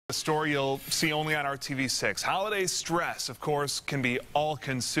A story you'll see only on RTV6. Holiday stress, of course, can be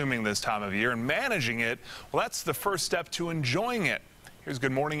all-consuming this time of year, and managing it, well, that's the first step to enjoying it. Here's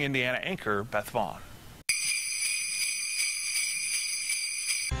Good Morning Indiana anchor Beth Vaughn.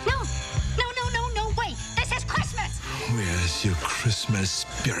 No, wait. This is Christmas. Where's your Christmas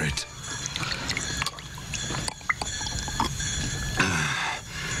spirit?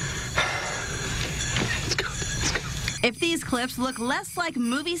 If these clips look less like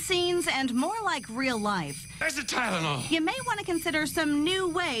movie scenes and more like real life, There's the Tylenol. you may want to consider some new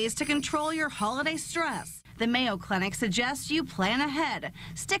ways to control your holiday stress. The Mayo Clinic suggests you plan ahead,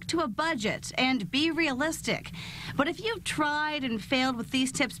 stick to a budget, and be realistic. But if you've tried and failed with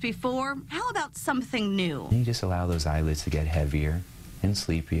these tips before, how about something new? You just allow those eyelids to get heavier and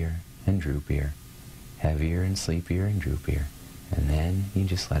sleepier and droopier. Heavier and sleepier and droopier. And then you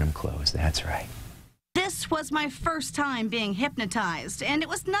just let them close. That's right. This was my first time being hypnotized, and it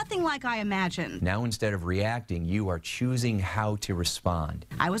was nothing like I imagined. Now instead of reacting, you are choosing how to respond.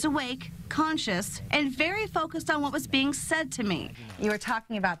 I was awake, conscious, and very focused on what was being said to me. You were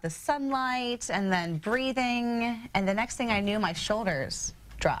talking about the sunlight and then breathing, and the next thing I knew, my shoulders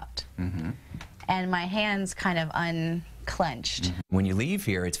dropped. And my hands kind of unclenched. When you leave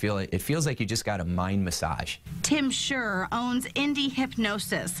here, it feels like you just got a mind massage. Tim Schur owns Indie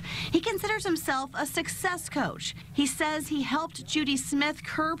Hypnosis. He considers himself a success coach. He says he helped Judy Smith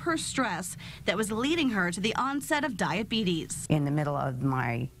curb her stress that was leading her to the onset of diabetes. In the middle of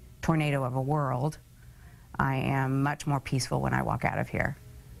my tornado of a world, I am much more peaceful when I walk out of here.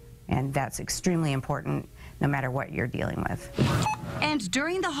 And that's extremely important no matter what you're dealing with. And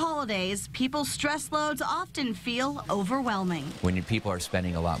during the holidays, people's stress loads often feel overwhelming. When people are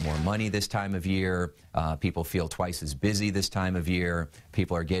spending a lot more money this time of year, people feel twice as busy this time of year,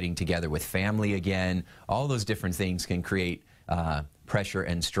 people are getting together with family again, all those different things can create pressure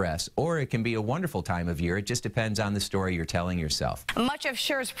and stress. Or it can be a wonderful time of year. It just depends on the story you're telling yourself. Much of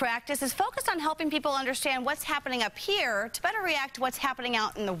Schur's practice is focused on helping people understand what's happening up here to better react to what's happening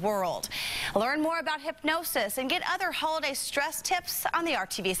out in the world. Learn more about hypnosis and get other holiday stress tips on the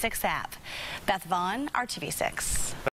RTV6 app. Beth Vaughn, RTV6.